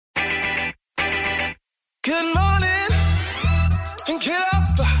Good morning. And get up.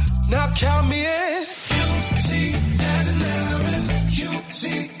 Now count me in. UC and Aaron.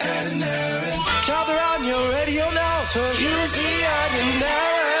 UC and Aaron. Gather on your radio now for UC and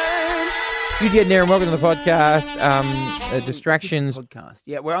Aaron. UC and Aaron, welcome to the podcast. Distractions. Podcast.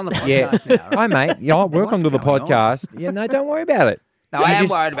 Yeah, we're on the podcast now. Right? Hi, mate. Yeah, welcome to the going podcast. Yeah, no, don't worry about it. No, I am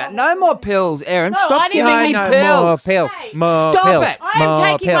worried about it. No more pills, Aaron. No, Stop I didn't giving me No pills. more pills. Hey, More stop pills. it. I am More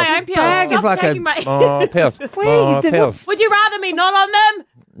taking pills. my own pills. Bag is Stop like a- taking my... More pills. More pills. Would you rather me not on them?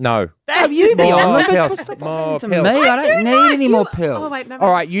 No. Have you been More on them? pills. More To pills. me, I don't need any more pills. Oh, wait, no. All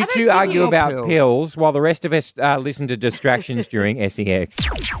right, you two argue more about pills. pills while the rest of us listen to distractions during SEX.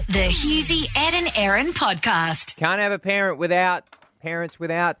 The Husey, Ed and Aaron podcast. Can't have a parents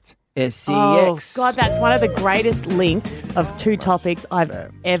without. SEX. Oh, God, that's one of the greatest links of two topics I've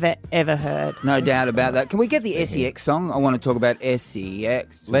ever heard. No doubt about that. Can we get the SEX song? I want to talk about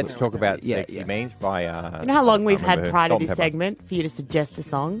SEX. Let's talk about Yeah, Sexy yeah. Means by... You know how long we've had prior to Salt and this Pepper. segment for you to suggest a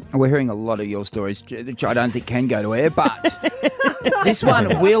song? We're hearing a lot of your stories, which I don't think can go to air, but this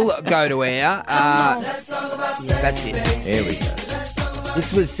one will go to air. That's it. There we go.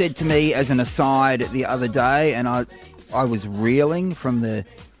 This was said to me as an aside the other day, and I was reeling from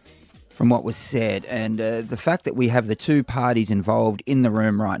what was said, and the fact that we have the two parties involved in the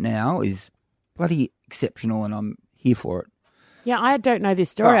room right now is bloody exceptional, and I'm here for it. Yeah, I don't know this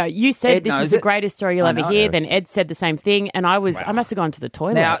story. Oh, You said Ed this knows is the it. greatest story you'll I ever know. hear. Then Ed said the same thing, and I must have gone to the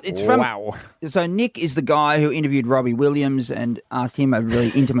toilet. Now, it's from... Wow. So Nick is the guy who interviewed Robbie Williams and asked him a really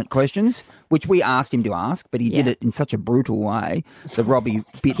intimate questions, which we asked him to ask, but he did Yeah. it in such a brutal way that Robbie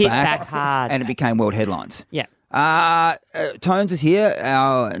bit Hit back, back hard. and it became world headlines. Yeah. Tones is here,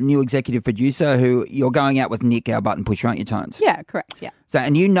 our new executive producer, who you're going out with Nick, our button pusher, aren't you, Tones? Yeah, correct. Yeah. So,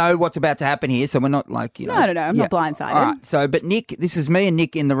 and you know what's about to happen here, so we're not like, you know. No, I'm not blindsided. All right, so, but Nick, this is me and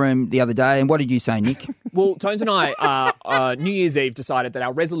Nick in the room the other day, and what did you say, Nick? Well, Tones and I, New Year's Eve, decided that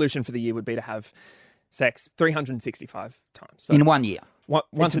our resolution for the year would be to have sex 365 times. So In 1 year.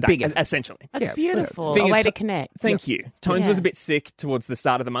 once a a day, big effort. essentially. That's Yeah, beautiful. Thing A is, way to connect. Thank you. Tones Yeah. was a bit sick towards the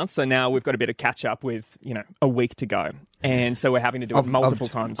start of the month, so now we've got a bit of catch up with, a week to go. And so we're having to do it multiple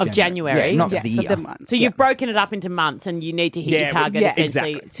times. Of January. Yeah, not Yes, of the of year. the month. So you've broken it up into months and you need to hit Yeah, your target yeah,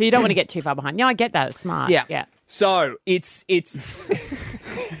 essentially. exactly. So you don't want to get too far behind. Yeah, I get that. It's smart. Yeah. Yeah. So it's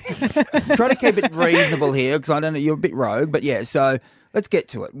Try to keep it reasonable here, because I don't know, you're a bit rogue, but yeah, so let's get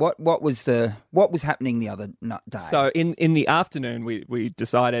to it. What was happening the other day? so in the afternoon we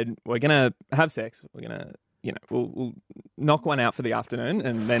decided we're gonna have sex. We're gonna we'll knock one out for the afternoon,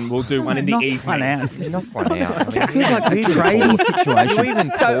 and then we'll do one in the Knock evening. one out. Not one out. It feels like a trading situation.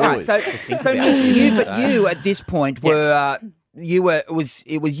 even So, right, pause so to think so about Nick, it. you at this point were you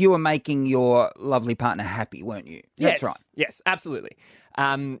were making your lovely partner happy, weren't you? That's Yes, right. Yes, absolutely.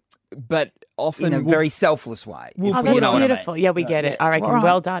 But often In a very selfless way. Well, Oh, if that's you know what I mean. beautiful. Yeah, we get it. I reckon. All right.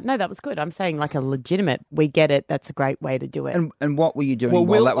 Well done. No, that was good. I'm saying like a legitimate, we get it. That's a great way to do it. And what were you doing well,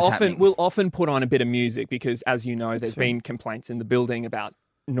 while that was happening? we'll often put on a bit of music because, as you know, there's been complaints in the building about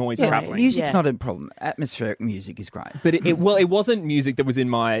noise traveling. Music's Yeah. not a problem. Atmospheric music is great. But it wasn't music that was in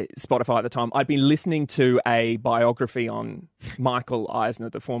my Spotify at the time. I'd been listening to a biography on Michael Eisner,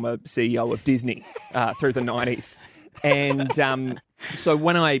 the former CEO of Disney, through the 90s. And so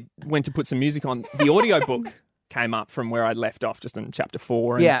when I went to put some music on, the audiobook came up from where I'd left off, just in chapter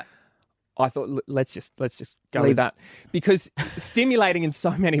 4. And Yeah. I thought, let's just go Leave with that. Because stimulating in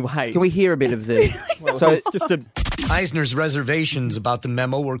so many ways. Can we hear a bit of the... So it's just a... Eisner's reservations about the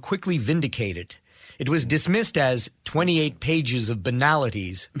memo were quickly vindicated. It was dismissed as 28 pages of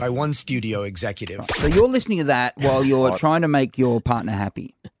banalities by one studio executive. So you're listening to that while you're trying to make your partner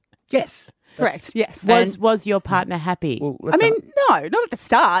happy. Yes. Correct. Yes. Was your partner happy? I mean, no, not at the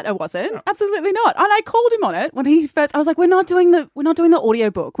start. I wasn't. Absolutely not. And I called him on it when he first. I was like, "We're not doing the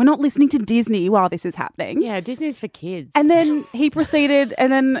audiobook. We're not listening to Disney while this is happening." yeah, Disney's for kids. And then he proceeded,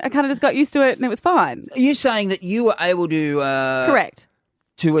 and then I kind of just got used to it, and it was fine. Are you saying that you were able to... Correct.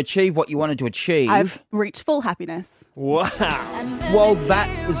 to achieve what you wanted to achieve I've reached full happiness. Wow. while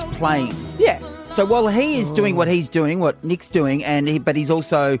that was playing. Yeah. So while he is doing what he's doing, what Nick's doing, but he's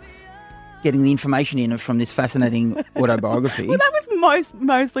also getting the information in from this fascinating autobiography. Well, that was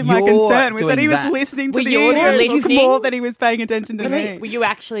mostly my You're concern was that he doing was that. listening to Were the you audiobook listening? more than he was paying attention to Really? me. Were you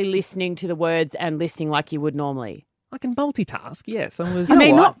actually listening to the words and listening like you would normally? I can multitask, yes. I was... I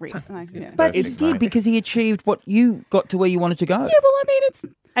mean, what? not really. Like, yeah. But it did because he achieved what you got to where you wanted to go. Yeah, well, I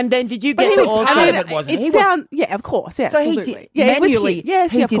mean, And then did you But get he to was also... part of it, wasn't he? Yeah, of course. Yeah, So he absolutely. did- yeah, it was manually,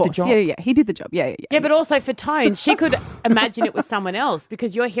 yes, he yeah, of did the course. job. Yeah, he did the job. Yeah. Yeah, but also for tones, she could imagine it was someone else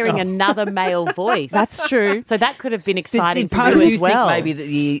because you're hearing another male voice. That's true. So that could have been exciting Did part for of you you as well. think maybe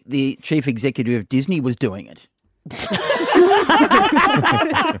that the chief executive of Disney was doing it?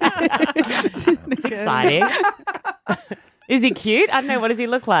 It's exciting. Is he cute? I don't know. What does he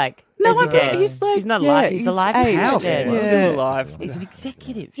look like? No, Is I he don't. dead? He's like he's not yeah, alive. He's alive. aged. Powerful. Dead. Yeah. Still alive. He's an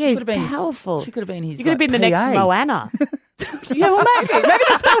executive. Yeah, he's could have been powerful. She could have been his. You could have been the next PA. Moana. Yeah, well, maybe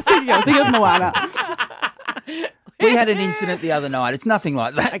that's what I was thinking. I was thinking of Moana. We had an incident the other night. It's nothing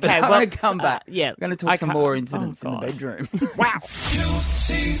like that. but Okay, I'm well, going to come back. yeah, We're going to talk some okay. more incidents in the God. bedroom.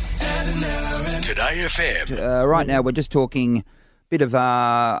 UC Ed and Aaron. Today FM. Right now, we're just talking a bit of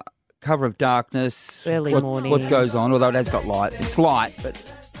Cover of Darkness. Early morning. What goes on, although it has got light. It's light, but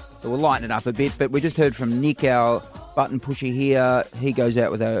so we'll lighten it up a bit. But we just heard from Nick, our button pusher here. He goes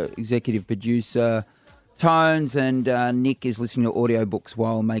out with our executive producer, Tones, and Nick is listening to audiobooks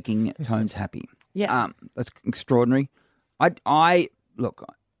while making Tones happy. Yeah. That's extraordinary. I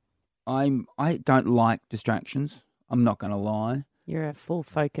don't like distractions. I'm not going to lie. You're a full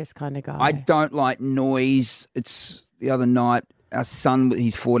focus kind of guy. I don't like noise. It's the other night, our son,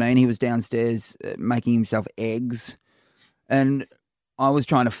 he's 14, he was downstairs making himself eggs. And I was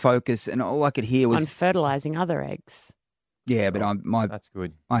trying to focus, and all I could hear was... on fertilizing other eggs. Yeah, but That's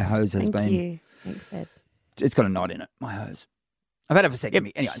good. my hose has Thank been... you. Thanks, Ed. It's got a knot in it, my hose. I've had it for second.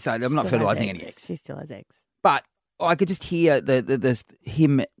 Anyway, so I'm not Still has fertilising any eggs. eggs. She still has eggs. But I could just hear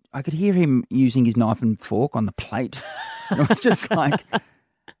him. I could hear him using his knife and fork on the plate. And it was just like,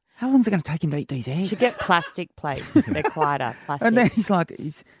 how long is it going to take him to eat these eggs? Should get plastic plates. They're quieter. Plastic. And then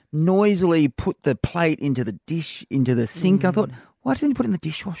he's noisily put the plate into the dish, into the sink. I thought, why doesn't he put it in the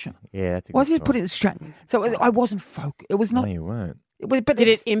dishwasher? Yeah, that's a Why good does he put it straight? So I wasn't focused. It was No, not. you weren't. But Did it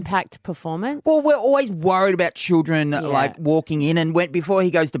it's- impact performance? Well, we're always worried about children like walking in, and before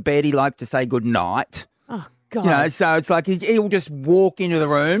he goes to bed, he likes to say good night. oh, God. You know, so it's like he'll just walk into the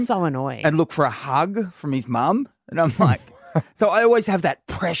room So annoying. and look for a hug from his mum, and I'm like, so I always have that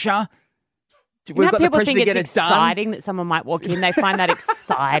pressure. You know how people think to get it's it done. exciting that someone might walk in. They find that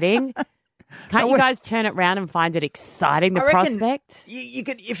exciting. Can't you guys turn it around and find it exciting, the I reckon prospect? You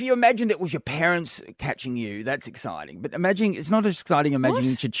could, if you imagined it was your parents catching you, that's exciting. But imagine it's not as exciting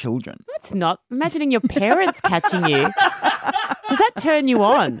imagining it's your children. That's not. Imagining your parents catching you. Does that turn you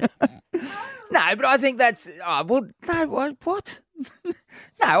on? No, but I think that's no. What?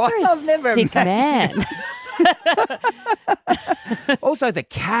 No, You're I've never. sick man. Also, the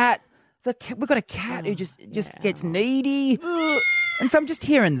cat. We've got a cat who just gets needy, and so I'm just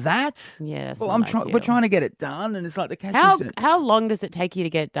hearing that. Yeah, that's Well, not we're ideal. trying to get it done, and it's like the cat's How long does it take you to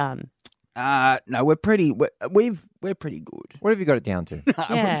get it done? No, we're pretty good. What have you got it down to?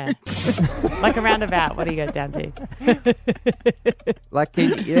 Yeah. Like a roundabout. What do you go down to? Like,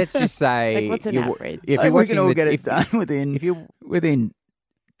 let's just say, Like, what's an you- average? If I you're think we can watching all the- get it if- done within. If you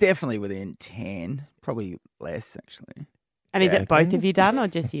Definitely within 10, probably less actually. And is it both of you done or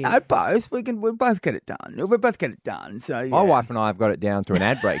just you? No, both. We'll both get it done. We'll both get it done. So yeah. My wife and I have got it down to an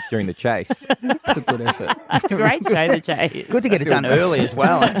ad break during the chase. It's a good effort. It's a great show, The Chase. Good to get it done early as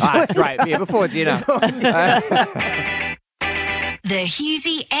well. That's great. Yeah, before dinner. The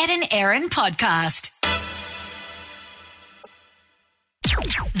Husey, Ed and Aaron podcast.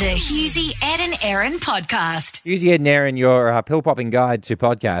 The Husey, Ed and Aaron podcast. Usually, Ed and Aaron, your pill-popping guide to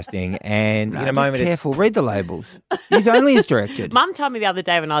podcasting. And in a Just moment, it's careful. Read the labels. Use only as directed. Mum told me the other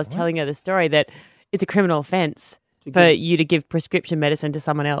day when I was telling her the story that it's a criminal offence for you to give prescription medicine to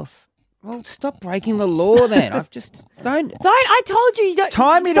someone else. Well, stop breaking the law then. I've just don't. I told you, you don't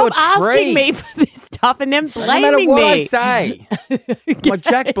Tie me to stop a tree. asking me for this stuff and then No matter blaming what I me. say, like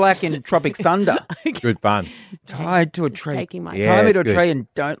Jack Black in Tropic Thunder, good fun. tied to a tree. Taking my Yeah. Tie me to a it's good. tree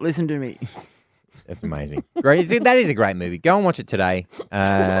and don't listen to me. That's amazing. Great. That is a great movie. Go and watch it today.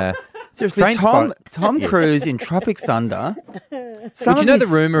 Seriously, Trainspot- Tom Yes. Cruise in Tropic Thunder. But you know the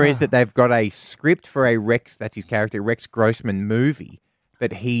rumor is that they've got a script for a Rex, that's his character, Rex Grossman movie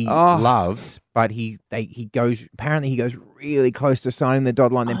that he loves, but he goes really close to signing the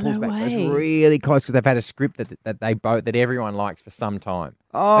dotted line, then pulls no back. Goes way. really close because they've had a script that everyone likes for some time.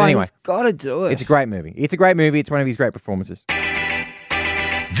 Oh, But anyway, he's got to do it. it's a great movie. It's a great movie. It's one of his great performances.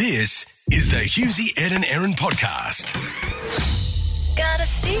 This is the Husey, Ed and Aaron podcast. Got a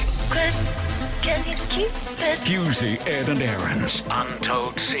secret, can you keep it? Husey, Ed and Aaron's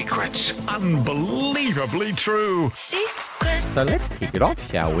Untold Secrets. Unbelievably true. Secret. So let's kick it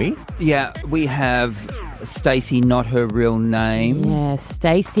off, shall we? Yeah, we have Stacey, not her real name. Yeah,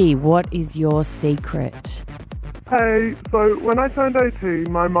 Stacey, what is your secret? Hey, so when I turned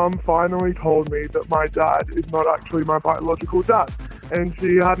 18, my mum finally told me that my dad is not actually my biological dad, and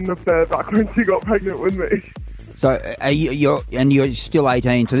she had an affair back when she got pregnant with me. So you're still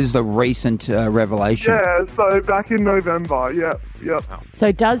 18, so this is a recent revelation. Yeah, so back in November, yep.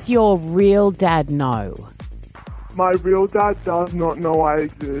 So does your real dad know? My real dad does not know I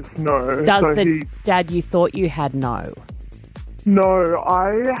exist, no. Does So the dad you thought you had know? No,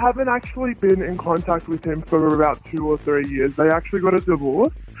 I haven't actually been in contact with him for about 2 or 3 years. They actually got a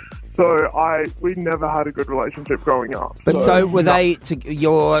divorce, so we never had a good relationship growing up. But so were they?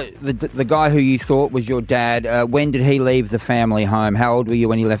 The guy who you thought was your dad? When did he leave the family home? How old were you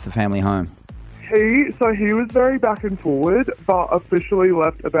when he left the family home? He was very back and forward, but officially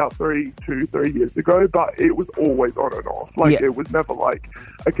left about 3 years ago. But it was always on and off. It was never like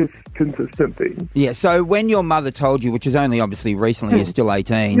a consistent thing. Yeah. So when your mother told you, which is only obviously recently, you're still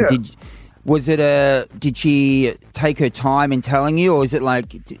 18. Yeah. Did she take her time in telling you, or is it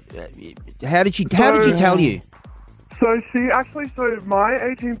like? How did she tell you? So my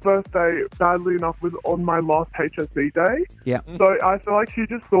 18th birthday, badly enough, was on my last HSC day. Yeah. So I feel like she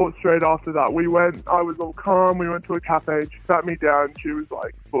just thought straight after that. I was all calm, we went to a cafe, she sat me down, she was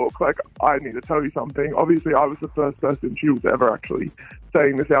like, look, I need to tell you something. Obviously, I was the first person she was ever actually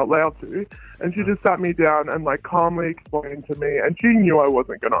saying this out loud to. And she just sat me down and calmly explained to me, and she knew I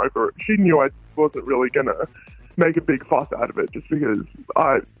wasn't going to she knew I wasn't really going to make a big fuss out of it just because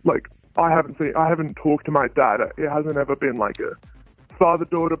I haven't talked to my dad. It hasn't ever been like a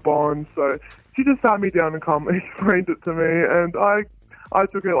father-daughter bond. So she just sat me down and calmly explained it to me, and I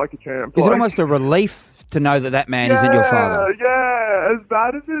took it like a champ. Is it almost a relief to know that man isn't your father? Yeah, as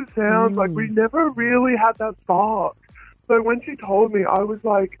bad as it sounds, we never really had that spark. So when she told me, I was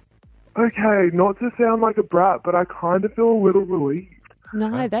like, okay, not to sound like a brat, but I kind of feel a little relieved.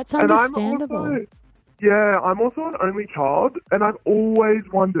 No, that's understandable. I'm also an only child, and I've always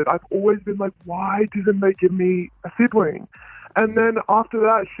wondered, I've always been like, why didn't they give me a sibling? And then after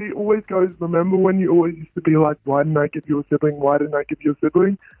that, she always goes, remember when you always used to be like, why didn't I give you a sibling? Why didn't I give you a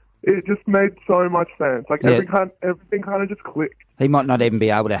sibling? It just made so much sense. Everything kind of just clicked. He might not even be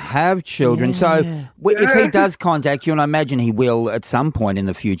able to have children. Yeah. So if he does contact you, and I imagine he will at some point in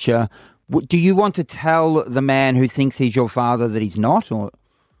the future, do you want to tell the man who thinks he's your father that he's not? Or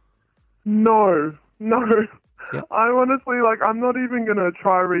No. Yep. I honestly, I'm not even going to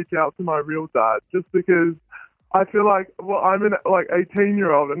try to reach out to my real dad just because I feel like, I'm an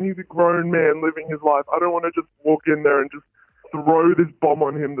 18-year-old and he's a grown man living his life. I don't want to just walk in there and just throw this bomb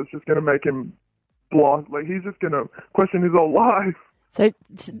on him that's just going to make him blast. He's just going to question his whole life. So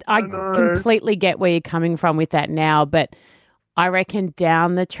I completely get where you're coming from with that now, but I reckon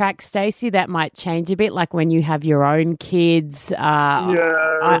down the track, Stacey, that might change a bit. Like when you have your own kids,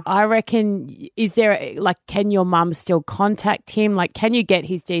 I reckon, is there can your mum still contact him? Can you get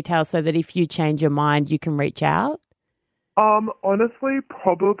his details so that if you change your mind, you can reach out? Honestly,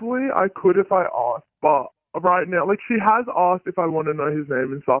 probably I could if I asked, but right now, she has asked if I want to know his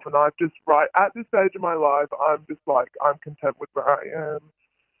name and stuff, and I've just, at this stage of my life, I'm just I'm content with where I am.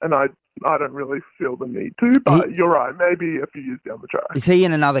 And I don't really feel the need to, but you're right, maybe a few years down the track. Is he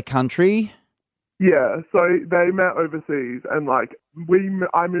in another country? Yeah, so they met overseas, and I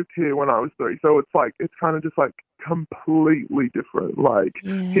moved here when I was 3, so it's kind of just completely different.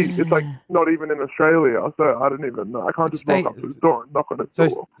 It's not even in Australia, so I don't even know. I can't just walk up to his door and knock on his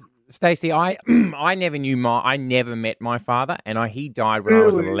door. Stacey, I never met my father, and he died when I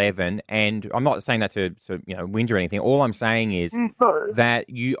was 11. And I'm not saying that to whinge or anything. All I'm saying is that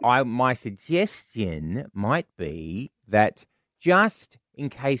my suggestion might be that just in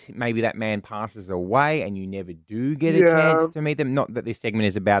case maybe that man passes away and you never do get a chance to meet them, not that this segment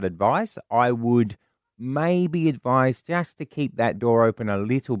is about advice, I would maybe advise just to keep that door open a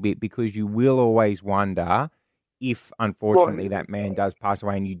little bit, because you will always wonder if, unfortunately, that man does pass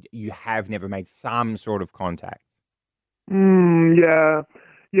away and you have never made some sort of contact. Yeah,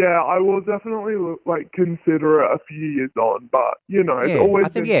 I will definitely consider it a few years on, but it's always. I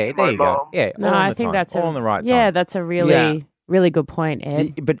think there you go. Yeah, no, I think that's all on the right time. Yeah, that's a really good point,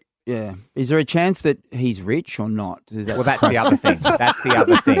 Ed. But yeah, is there a chance that he's rich or not? Well, that's the other thing. That's the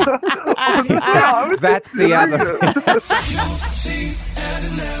other thing. That's the other thing.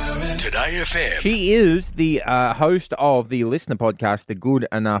 Today FM. She is the host of the listener podcast, The Good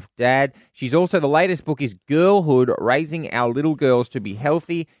Enough Dad. She's also, the latest book is Girlhood, Raising Our Little Girls to Be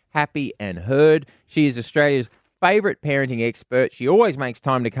Healthy, Happy and Heard. She is Australia's favourite parenting expert. She always makes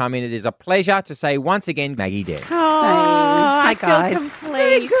time to come in. It is a pleasure to say once again, Maggie Dent. Oh, Hi, guys. I feel complete.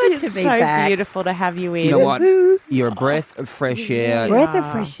 very good It's to be so back. beautiful to have you in. You know what? You're a breath of fresh air. Breath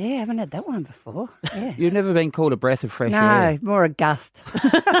of fresh air. I haven't had that one before. Yeah. You've never been called a breath of fresh No, air. more a gust.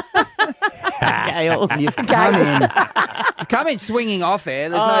 Gail. You've come in swinging off air.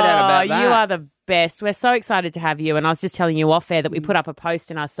 There's no doubt about that. You are the best. We're so excited to have you. And I was just telling you off air that we put up a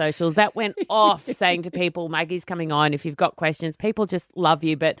post in our socials that went off saying to people, Maggie's coming on. If you've got questions, people just love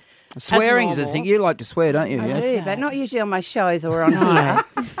you. But Swearing is a thing. You like to swear, don't you? I Yes. do, but not usually on my shows or on here.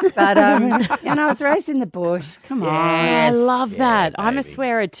 But, I was raised in the bush. Come on. I love that. I'm a baby.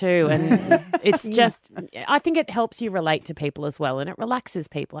 swearer too. And it's just, I think it helps you relate to people as well. And it relaxes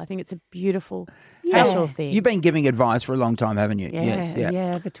people. I think it's a beautiful, special thing. You've been giving advice for a long time, haven't you? Yeah,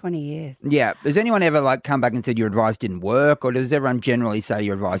 Yes. over 20 years. Yeah. Has anyone ever come back and said your advice didn't work, or does everyone generally say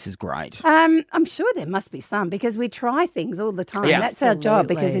your advice is great? I'm sure there must be some because we try things all the time. Yeah. That's our job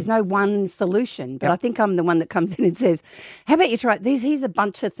because there's no one solution. But I think I'm the one that comes in and says, how about you try these? Here's a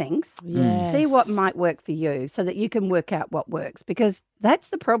bunch of things. Yes. See what might work for you so that you can work out what works. Because that's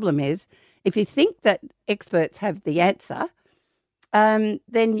the problem is if you think that experts have the answer,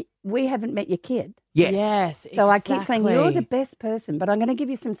 then we haven't met your kid. Yes. So I keep saying you're the best person, but I'm going to give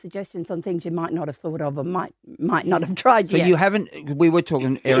you some suggestions on things you might not have thought of or might not have tried So yet. you haven't, we were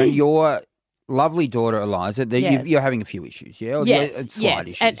talking, Erin, your lovely daughter, Eliza, Yes. you're having a few issues, yeah? Or Yes, slight yes.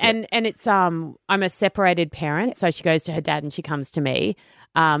 issues, And it's I'm a separated parent, so she goes to her dad and she comes to me.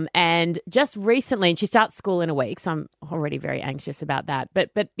 And just recently, and she starts school in a week, so I'm already very anxious about that. But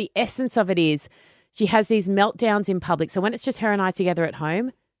the essence of it is she has these meltdowns in public. So when it's just her and I together at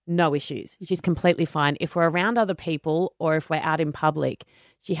home, no issues. She's completely fine. If we're around other people or if we're out in public,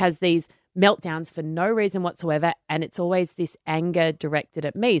 she has these meltdowns for no reason whatsoever, and it's always this anger directed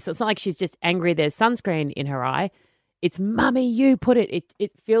at me. So it's not like she's just angry there's sunscreen in her eye. It's, Mummy, you put it.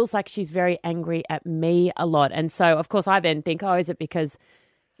 It feels like she's very angry at me a lot. And so, of course, I then think, oh, is it because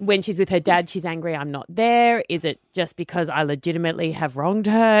when she's with her dad, she's angry I'm not there? Is it just because I legitimately have wronged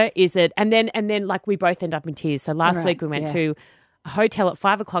her? Is it? And then like we both end up in tears. So last week we went to a hotel at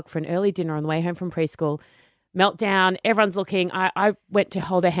 5:00 for an early dinner on the way home from preschool. Meltdown. Everyone's looking. I went to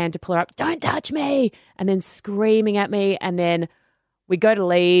hold her hand to pull her up. Don't touch me. And then screaming at me. And then we go to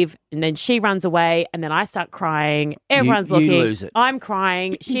leave. And then she runs away. And then I start crying. Everyone's you looking. lose it. I'm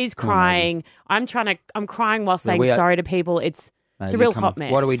crying. She's crying. I'm crying while saying sorry to people. It's a real hot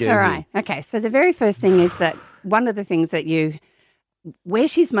mess. What do we do? All right. Okay. So the very first thing is that one of the things that where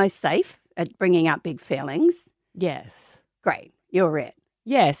she's most safe at bringing up big feelings. Yes. Great. You're it.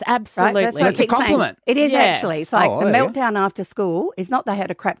 Yes, Right? absolutely. That's what I That's a keep saying. compliment. It is Yes. actually. It's like Oh, the yeah. meltdown after school is not they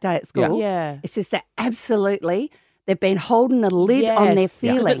had a crap day at school. Yeah. It's just that absolutely they've been holding a lid on their Yes,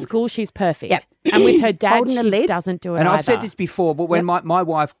 because feelings. at school she's perfect. Yep. And with her dad, Holding a she lid. doesn't do it And either. I've said this before, but when my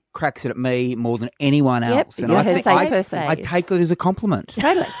wife cracks it at me more than anyone Yep, else, and you're I her think safe I person. I take it as a compliment.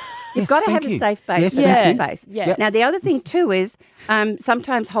 Totally. You've Yes, got to thank have you. a safe base, Yes, a thank safe you. base. Yes. Now, the other thing too is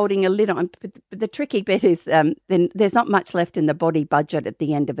sometimes holding a lid on. But the tricky bit is then there's not much left in the body budget at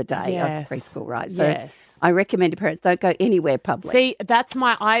the end of a day Yes. of preschool, right? So Yes. I recommend to parents don't go anywhere public. See, that's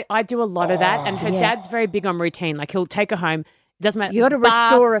I do a lot of that, and her dad's very big on routine. Like he'll take her home. It doesn't matter. You got to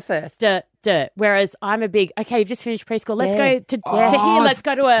bath, restore her first. Whereas I'm a big, okay, you've just finished preschool. Let's Yeah. go to here. Let's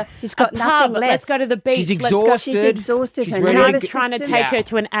go to a She's got a nothing pub. left. Let's go to the beach. She's Let's go. exhausted. She's exhausted. She's Her ready And I to nervous was trying to system- take her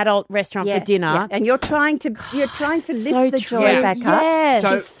to an adult restaurant for dinner. Yeah. And you're trying to lift so the true. joy back up. Yes.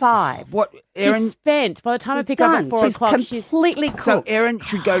 So- She's 5. What, Erin? She's spent. By the time I She's pick her up done. at 4 She's o'clock, she's completely cooked. So Erin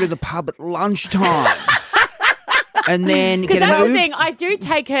should go to the pub at lunchtime. And then Because get an that's the Uber. thing. I do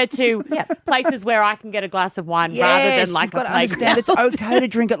take her to places where I can get a glass of wine rather Yes, than like you've a got to understand playground. it's okay to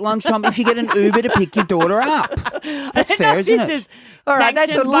drink at lunchtime if you get an Uber to pick your daughter up. That's fair, isn't This it? is All right,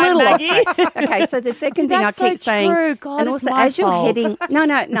 that's a sanctioned by little off Maggie. track. Okay, so the second thing I That's keep so saying, true. God, and it's also my as you're fault. heading,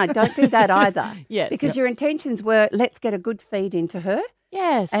 no, don't do that either. Yes. because your intentions were let's get a good feed into her,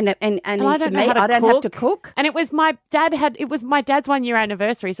 Yes. and I into don't know me, how to I don't have to cook. And it was my dad's 1 year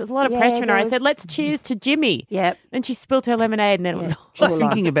anniversary, so it was a lot of Yeah, pressure on her. there I was- said, let's cheers to Jimmy. Yep. And she spilt her lemonade and then it was She's All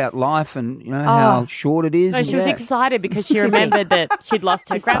thinking about life and how short it is. No, and she was yeah. excited because she remembered that she'd lost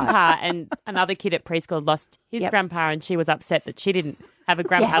her She's grandpa and another kid at preschool lost his Yep. grandpa, and she was upset that she didn't have a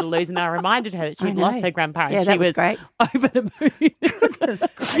grandpa to lose. And then I reminded her that I she'd know. lost her grandpa and Yeah, she that was was great. over the moon.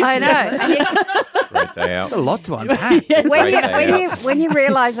 I know. And you- Great day out. There's a lot to unpack. when you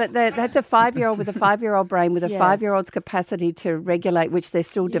realise that that's a 5-year-old with a 5-year-old brain with a Yes. 5-year-old's capacity to regulate, which they're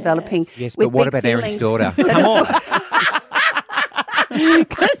still developing. Yes, with but what big about Erin's feelings. daughter? Come on.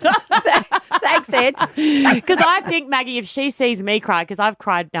 Thanks, Ed. Because I think, Maggie, if she sees me cry, because I've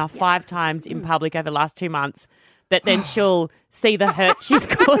cried now 5 times in public over the last 2 months, that then she'll see the hurt she's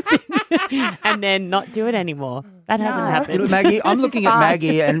causing and then not do it anymore. That hasn't happened. Maggie, I'm looking at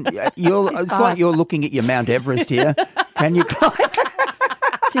Maggie, and it's like you're looking at your Mount Everest here. Can you climb?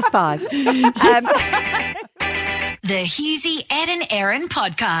 She's 5. The Hughesy, Ed and Erin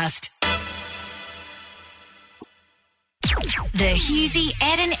podcast. The Hughesy,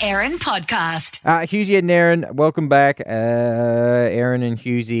 Ed and Erin podcast. Hughesy, Ed and Erin, welcome back. Erin and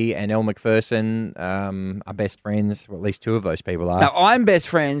Hughesy and Elle Macpherson are best friends, or at least two of those people are. Now, I'm best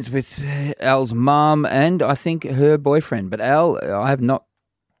friends with Elle's mum and I think her boyfriend, but Elle, I have not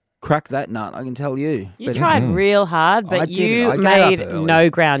cracked that nut, I can tell you. You tried real hard, but you made no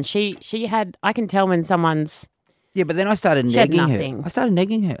ground. She had, I can tell when someone's... Yeah, but then I started negging her. I started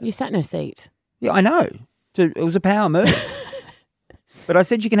negging her. You sat in her seat. Yeah, I know. So it was a power move. But I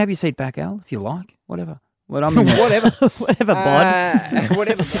said you can have your seat back, Al, if you like. Whatever. Whatever, bod.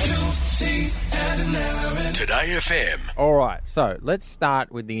 Whatever. Today FM. All right, so let's start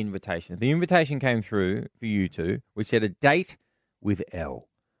with the invitation. The invitation came through for you two, which said a date with Elle.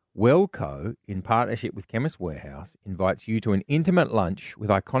 Wellco, in partnership with Chemist Warehouse, invites you to an intimate lunch with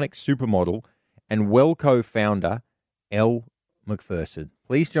iconic supermodel and Wellco founder Elle Macpherson.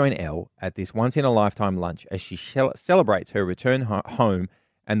 Please join Elle at this once-in-a-lifetime lunch as she celebrates her return home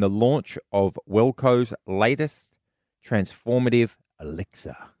and the launch of Wellco's latest transformative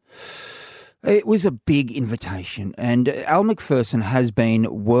elixir. It was a big invitation, and Elle Macpherson has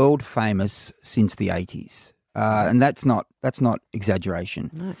been world famous since the 80s. And that's not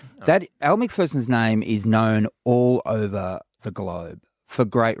exaggeration. No. That Elle Macpherson's name is known all over the globe for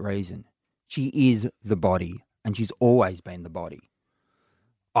great reason. She is the body, and she's always been the body.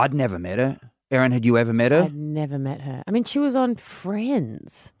 I'd never met her. Erin, had you ever met her? I'd never met her. I mean, she was on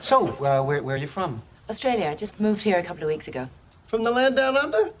Friends. So, where are you from? Australia. I just moved here a couple of weeks ago. From the land down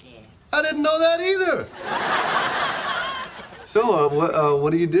under? Yeah. I didn't know that either. So,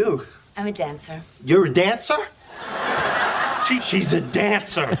 what do you do? I'm a dancer. You're a dancer? She's a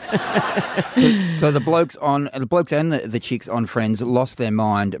dancer. So the blokes and the chicks on Friends lost their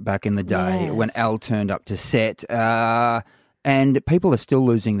mind back in the day when Elle turned up to set, and people are still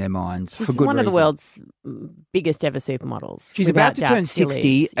losing their minds for good reason. She's one of the world's biggest ever supermodels. She's about to turn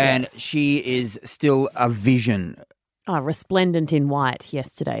 60, and she is still a vision. Oh, resplendent in white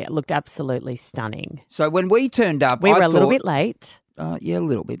yesterday. It looked absolutely stunning. So when we turned up, we were a little bit late. Yeah, a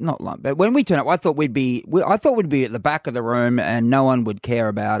little bit, not long. But when we turned up, I thought we'd be at the back of the room and no one would care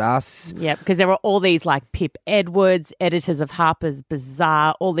about us. Yeah, because there were all these like Pip Edwards, editors of Harper's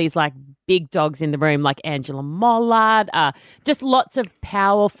Bazaar, all these like big dogs in the room like Angela Mollard, just lots of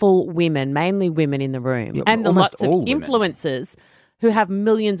powerful women, mainly women in the room. Yeah, and lots of women. Influencers who have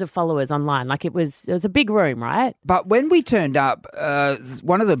millions of followers online. Like it was a big room, right? But when we turned up,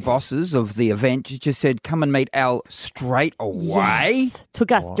 one of the bosses of the event just said, come and meet Elle straight away. Yes.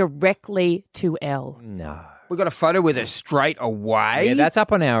 Took us directly to Elle. No. We got a photo with her straight away. Yeah, that's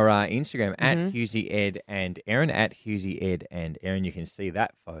up on our Instagram, at Hughesy Ed and Erin, at Hughesy Ed and Erin. You can see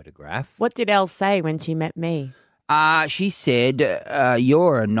that photograph. What did Elle say when she met me? She said,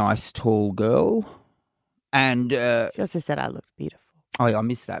 you're a nice tall girl. And she also said I looked beautiful. Oh, I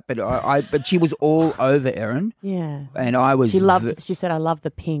missed that, but but she was all over Erin. Yeah, and I was. She said, "I love the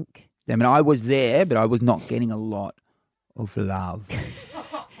pink." I mean, I was there, but I was not getting a lot of love.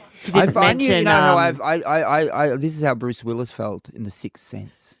 I find you know how I this is how Bruce Willis felt in The Sixth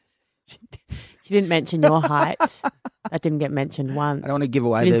Sense. She didn't mention your height. That didn't get mentioned once. I don't want to give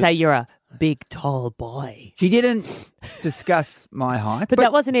away. She didn't say you're a big, tall boy. She didn't discuss my height. But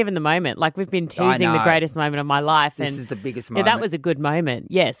that wasn't even the moment. Like, we've been teasing the greatest moment of my life. This is the biggest Yeah, moment. that was a good moment.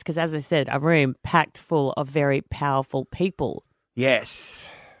 Yes, because as I said, a room packed full of very powerful people. Yes.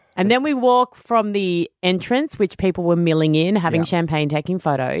 And then we walk from the entrance, which people were milling in, having champagne, taking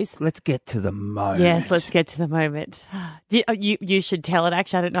photos. Let's get to the moment. Yes, let's get to the moment. You should tell it,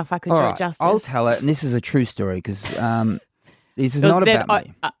 actually. I don't know if I could do it justice. I'll tell it, and this is a true story, because this is not about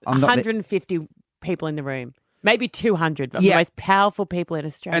me. 150 people in the room. Maybe 200 of the most powerful people in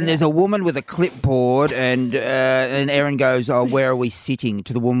Australia. And there's a woman with a clipboard, and Erin goes, "Oh, where are we sitting?"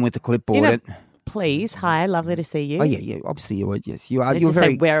 To the woman with the clipboard. Please, hi, lovely to see you. Oh yeah, obviously you would. Yes, you are. You're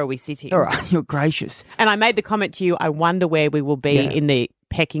very. Say, where are we sitting? All right, you're gracious. And I made the comment to you. I wonder where we will be in the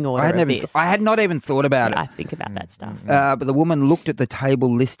pecking order of this. I had not even thought about it. I think about that stuff. But the woman looked at the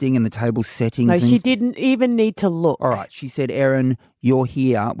table listing and the table settings. No, she didn't even need to look. All right, she said, "Erin, you're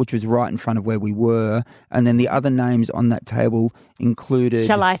here," which was right in front of where we were, and then the other names on that table included.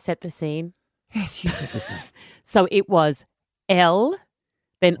 Shall I set the scene? Yes, you set the scene. So it was Elle,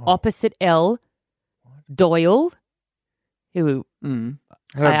 then opposite Elle, Doyle, who her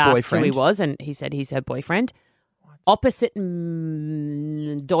I asked boyfriend. who he was, and he said he's her boyfriend. Opposite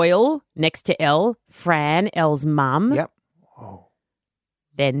Doyle, next to Elle, Fran, Elle's mum. Yep.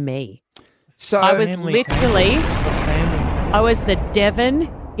 Then me. So I was literally, I was the Devon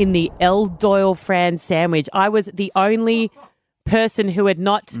in the Elle Doyle Fran sandwich. I was the only person who had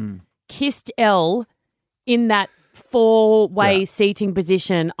not kissed Elle in that four-way seating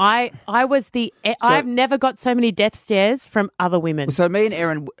position. I was the. I've never got so many death stares from other women. So me and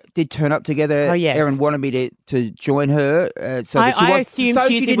Erin did turn up together. Oh, yes. Erin wanted me to join her, so that I assumed so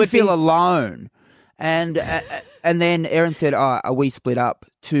Hughesy she didn't would feel be- alone. And then Erin said, "Are we split up?"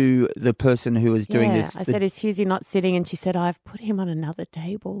 To the person who was doing this. I said, "Is Hughesy not sitting?" And she said, "I've put him on another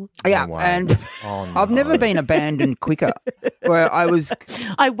table." Yeah, and I've never been abandoned quicker. Where I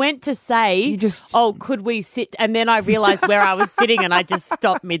went to say, "Oh, could we sit?" And then I realised where I was sitting, and I just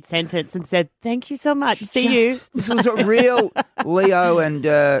stopped mid-sentence and said, "Thank you so much. See you." This was a real Leo and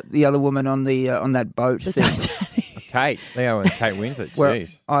the other woman on that boat thing. Kate, Leo and Kate Winslet. Well,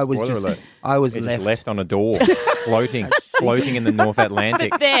 Jeez. I was Spoiler just- alert. I was They're left. just left on a door, floating in the North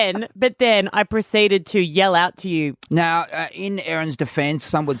Atlantic. But then I proceeded to yell out to you. Now, in Erin's defence,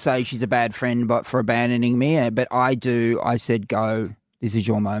 some would say she's a bad friend for abandoning me, but I said, go. This is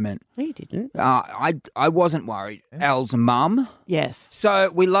your moment. No, you didn't. I wasn't worried. Al's mum. Yes. So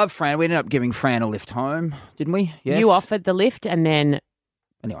we love Fran. We ended up giving Fran a lift home, didn't we? Yes. You offered the lift, and then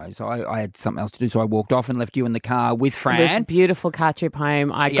Anyway, so I had something else to do, so I walked off and left you in the car with Fran. it was a beautiful car trip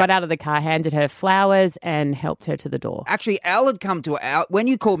home. I got out of the car, handed her flowers, and helped her to the door. Actually, Al had come to when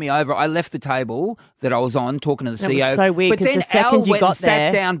you called me over, I left the table that I was on talking to the That was CEO. so weird, But 'cause then the second Al you went got and sat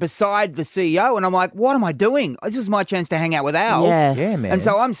there- down beside the CEO, and I'm like, what am I doing? This was my chance to hang out with Al. Yes. Yeah, man. And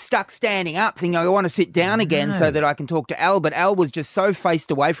so I'm stuck standing up thinking I want to sit down again so that I can talk to Al, but Al was just so faced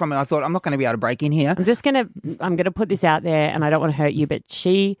away from it. I thought, I'm not going to be able to break in here. I'm gonna put this out there, and I don't want to hurt you, but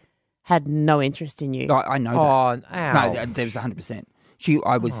she had no interest in you. I know that. No, there was 100%. You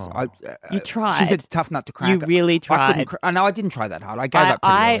tried. She's a tough nut to crack. You really tried. No, I didn't try that hard. I gave up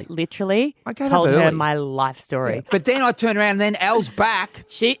pretty I early. literally I gave told up her early. my life story. Yeah. But then I turned around and then Al's back.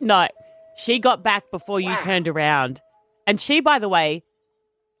 She got back before you turned around. And she, by the way,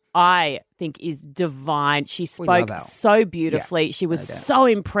 I think is divine. She We love spoke Al. so beautifully. Yeah, she was no doubt. so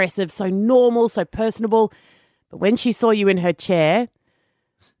impressive, so normal, so personable. But when she saw you in her chair,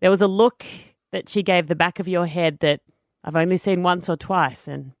 there was a look that she gave the back of your head that I've only seen once or twice,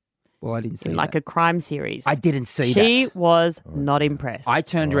 and Well, I didn't see like that. a crime series. I didn't see She that. was not impressed. I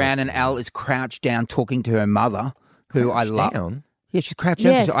turned around and Al is crouched down talking to her mother, who I Crouched love. down? Yeah, she's crouched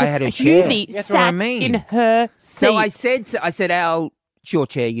down Yes, because I had her chair. Hughesy sat in her seat. So I said, Al, it's your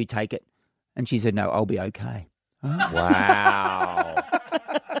chair, you take it. And she said, no, I'll be okay. Wow.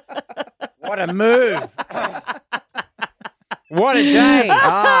 What a move. What a day.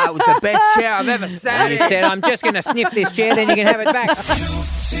 It was the best chair I've ever sat You in. said, I'm just going to sniff this chair, then you can have it back.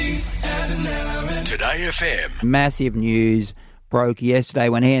 Today FM. Massive news broke yesterday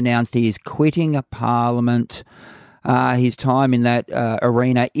when he announced he is quitting Parliament. His time in that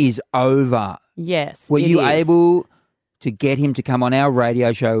arena is over. Yes. Were it you is. able to get him to come on our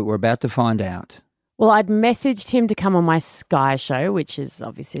radio show? We're about to find out. Well, I'd messaged him to come on my Sky show, which is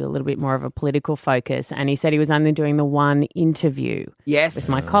obviously a little bit more of a political focus, and he said he was only doing the one interview Yes. with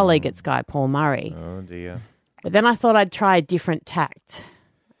my colleague at Sky, Paul Murray. Oh, dear. But then I thought I'd try a different tact.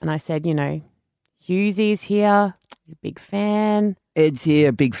 And I said, Hughesy's here. He's a big fan. Ed's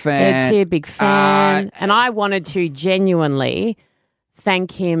here, big fan. Ed's here, big fan. And I wanted to genuinely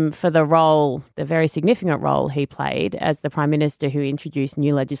thank him for the role, the very significant role he played as the Prime Minister who introduced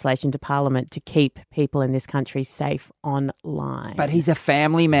new legislation to Parliament to keep people in this country safe online. But he's a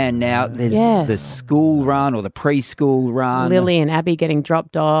family man now. There's Yes. the school run or the preschool run. Lily and Abby getting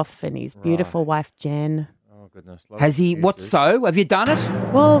dropped off, and his beautiful wife, Jen. Oh, goodness. Has he? What so? Have you done it?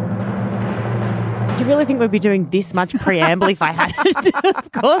 Well, do you really think we'd be doing this much preamble if I hadn't?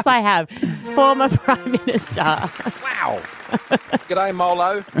 Of course I have. Former Prime Minister. Wow. G'day,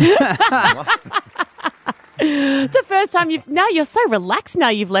 Molo. It's the first time you're so relaxed now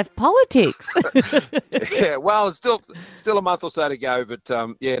you've left politics. Yeah, well, it's still a month or so to go, but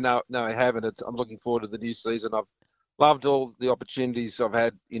no, I haven't. I'm looking forward to the new season. I've loved all the opportunities I've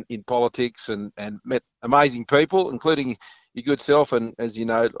had in politics and met amazing people, including your good self. And as you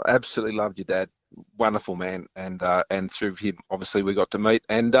know, I absolutely loved your dad. Wonderful man, and through him, obviously, we got to meet.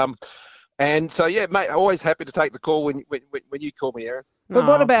 And so, yeah, mate, always happy to take the call when you call me, Aaron. But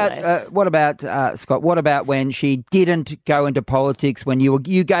what about Scott? What about when she didn't go into politics? When you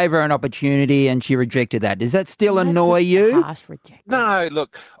gave her an opportunity and she rejected that? Does that still annoy you? Harsh rejection. No,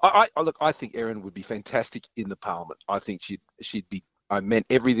 look, I think Erin would be fantastic in the Parliament. I think she'd be. I meant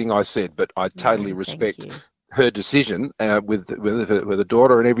everything I said, but I totally respect her decision with a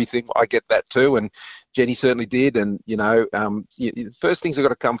daughter and everything. I get that too, and Jenny certainly did. And first things have got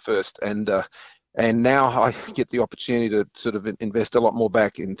to come first. And now I get the opportunity to sort of invest a lot more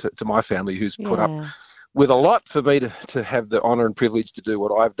back into my family, who's put up with a lot for me to have the honour and privilege to do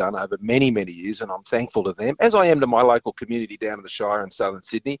what I've done over many, many years, and I'm thankful to them, as I am to my local community down in the Shire in southern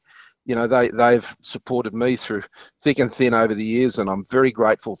Sydney. They've supported me through thick and thin over the years, and I'm very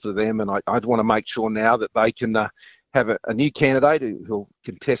grateful for them. And I want to make sure now that they can have a new candidate who'll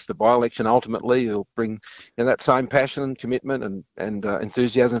contest the by-election ultimately, who'll bring that same passion and commitment and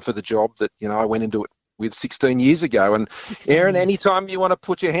enthusiasm for the job that I went into it with 16 years ago. And Erin, anytime you want to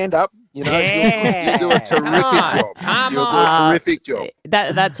put your hand up, you do a terrific job.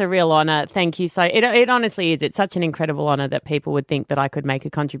 That's a real honour. Thank you. So it honestly is. It's such an incredible honour that people would think that I could make a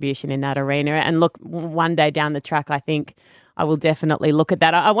contribution in that arena. And look, one day down the track, I think I will definitely look at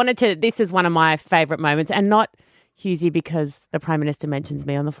that. This is one of my favourite moments, and not Hughesy because the Prime Minister mentions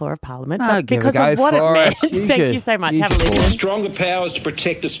me on the floor of Parliament, but because of what it meant. Thank you so much. Have a listen. Stronger powers to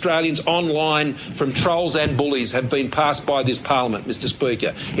protect Australians online from trolls and bullies have been passed by this Parliament, Mr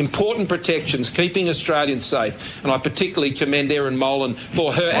Speaker. Important protections, keeping Australians safe. And I particularly commend Erin Molan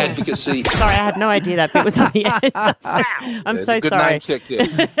for her advocacy. Sorry, I had no idea that bit was on the edge. I'm so good sorry. Name check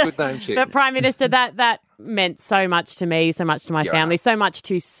there. Good name check. But Prime Minister, that meant so much to me, so much to my family, so much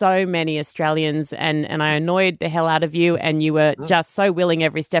to so many Australians, and I annoyed the hell out of you, and you were just so willing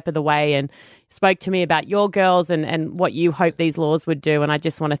every step of the way and spoke to me about your girls and what you hope these laws would do. And I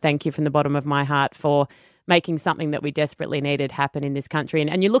just want to thank you from the bottom of my heart for making something that we desperately needed happen in this country.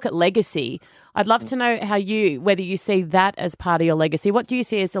 And you look at legacy. I'd love to know whether you see that as part of your legacy. What do you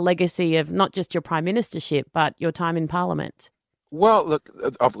see as the legacy of not just your Prime Ministership, but your time in Parliament? Well, look,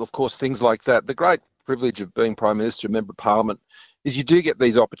 of course, things like that. The great privilege of being Prime Minister, a member of Parliament, is you do get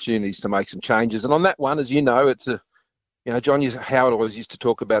these opportunities to make some changes. And on that one, as you know, it's John Howard always used to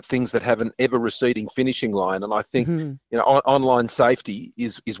talk about things that have an ever receding finishing line. And I think, online safety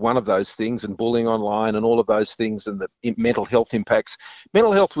is one of those things, and bullying online and all of those things, and the mental health impacts.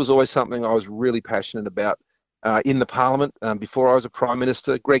 Mental health was always something I was really passionate about in the Parliament before I was a Prime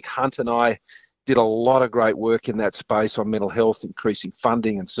Minister. Greg Hunt and I did a lot of great work in that space on mental health, increasing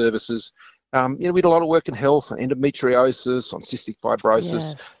funding and services. We did a lot of work in health, on endometriosis, on cystic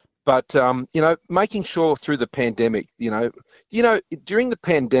fibrosis. Yes. But, making sure through the pandemic, during the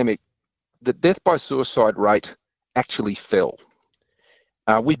pandemic, the death by suicide rate actually fell.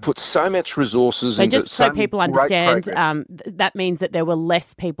 We put so much resources into just so people understand, that means that there were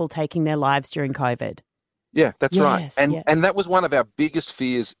less people taking their lives during COVID. Yeah, that's right. And that was one of our biggest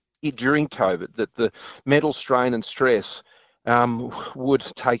fears during COVID, that the mental strain and stress would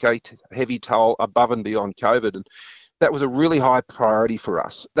take a heavy toll above and beyond COVID. And that was a really high priority for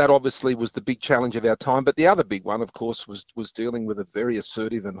us. That obviously was the big challenge of our time. But the other big one, of course, was dealing with a very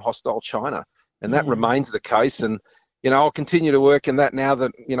assertive and hostile China. And that remains the case. And, I'll continue to work in that now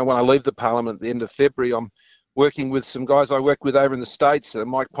that, when I leave the Parliament at the end of February, I'm working with some guys I work with over in the States,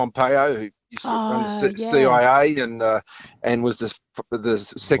 Mike Pompeo, who used to run the CIA and was the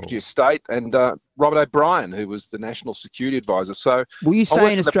Secretary of State, and Robert O'Brien, who was the National Security Advisor. So, will you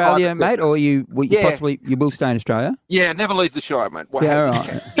stay in Australia, mate, or you will stay in Australia? Yeah, never leave the Shire, mate. Well,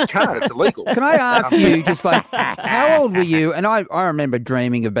 right. You can't. It's illegal. Can I ask you, just like, how old were you? And I remember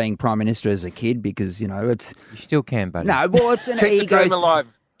dreaming of being Prime Minister as a kid because it's you still can, buddy. No, well, it's an Keep ego. the dream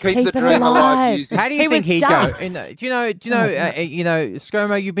alive. Keep the dream alive. How do you think he'd go? Do you know,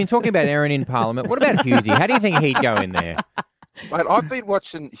 ScoMo, you've been talking about Erin in Parliament. What about Hughesy? How do you think he'd go in there? Mate, I've been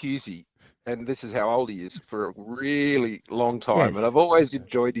watching Hughesy, and this is how old he is, for a really long time. Yes. And I've always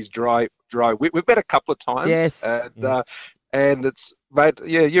enjoyed his dry wit. We've met a couple of times. Yes. And it's, mate,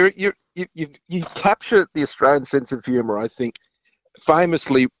 you capture the Australian sense of humour, I think,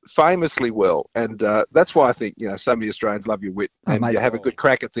 famously well, and that's why I think so many Australians love your wit, and you have a good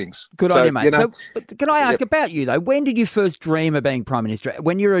crack at things. Good on you, mate. So, can I ask about you though? When did you first dream of being Prime Minister?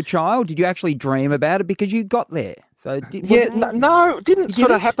 When you were a child, did you actually dream about it because you got there? So it didn't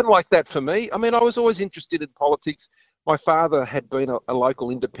sort of happen like that for me. I mean, I was always interested in politics. My father had been a local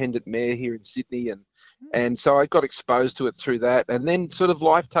independent mayor here in Sydney, and so I got exposed to it through that, and then sort of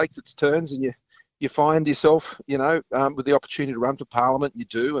life takes its turns, and you find yourself, with the opportunity to run for Parliament, you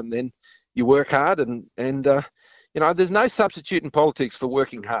do, and then you work hard, and there's no substitute in politics for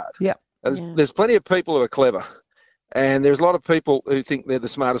working hard. Yeah. There's plenty of people who are clever, and there's a lot of people who think they're the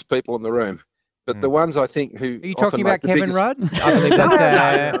smartest people in the room. But the ones I think who are you talking about Kevin Rudd? I believe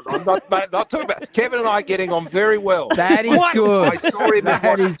that's I'm not talking about Kevin and I getting on very well. That is good. I saw him in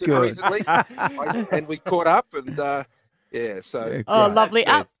Washington recently, and we caught up, and Yeah, so lovely.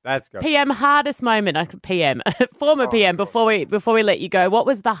 That's good. PM hardest moment. PM, former PM. Before we let you go, what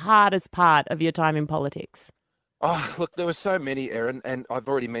was the hardest part of your time in politics? Oh, look, there were so many, Erin, and I've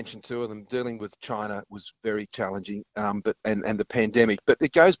already mentioned two of them. Dealing with China was very challenging, but the pandemic. But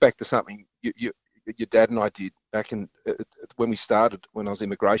it goes back to something your dad and I did back in when we started, when I was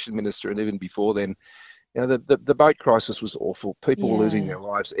immigration minister, and even before then. You know, the boat crisis was awful. People were losing their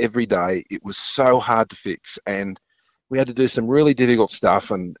lives every day. It was so hard to fix, and we had to do some really difficult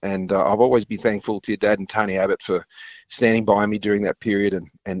stuff. And I've always been thankful to your dad and Tony Abbott for standing by me during that period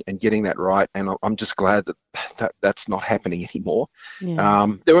and getting that right. And I'm just glad that's not happening anymore. Yeah.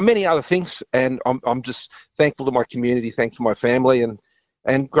 There were many other things, and I'm just thankful to my community, thankful for my family,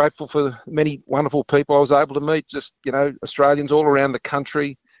 and grateful for the many wonderful people I was able to meet. Just, you know, Australians all around the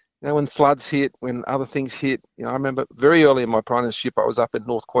country. You know, when floods hit, when other things hit, you know, I remember very early in my apprenticeship, I was up in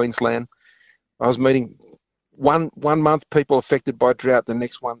North Queensland. I was meeting one month people affected by drought, the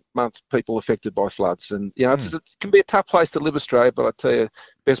next month people affected by floods. And, you know, it can be a tough place to live, Australia, but I tell you,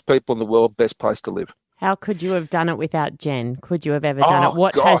 best people in the world, best place to live. How could you have done it without Jen? Could you have ever done it?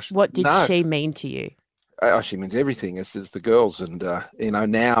 What did she mean to you? She means everything. It's the girls. And, you know,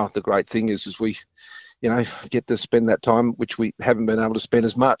 now the great thing is we, you know, get to spend that time, which we haven't been able to spend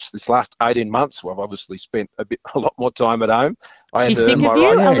as much. This last 18 months, well, I've obviously spent a lot more time at home. She's sick of you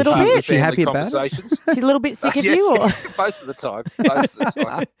a little bit? Is she happy about it? She's a little bit sick of you? Or? Most of the time.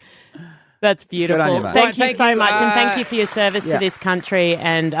 That's beautiful. On you, thank you so much, and thank you for your service to this country,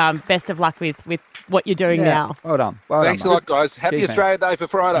 and best of luck with what you're doing now. Well done. Thanks a lot, guys. Happy Australia Day for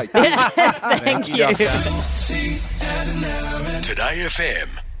Friday. Yes, thank you. Today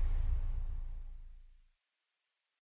FM.